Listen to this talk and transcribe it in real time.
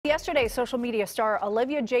Yesterday, social media star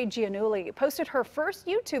Olivia Jade posted her first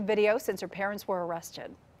YouTube video since her parents were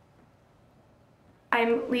arrested.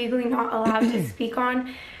 I'm legally not allowed to speak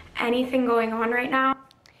on anything going on right now.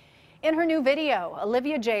 In her new video,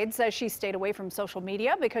 Olivia Jade says she stayed away from social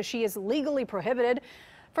media because she is legally prohibited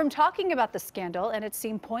from talking about the scandal, and it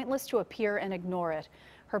seemed pointless to appear and ignore it.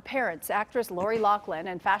 Her parents, actress Lori Loughlin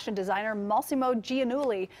and fashion designer Massimo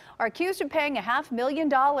Giannulli, are accused of paying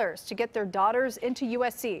 $500,000 to get their daughters into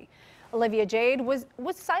USC. Olivia Jade was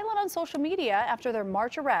silent on social media after their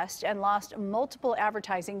March arrest and lost multiple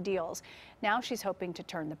advertising deals. Now she's hoping to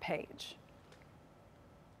turn the page.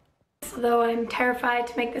 Though I'm terrified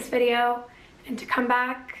to make this video and to come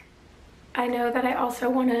back, I know that I also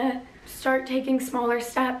want to start taking smaller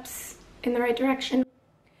steps in the right direction.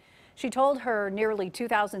 She told her nearly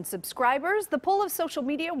 2,000 subscribers the pull of social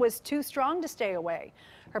media was too strong to stay away.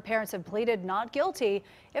 Her parents have pleaded not guilty.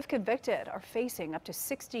 If convicted, are facing up to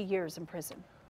 60 years in prison.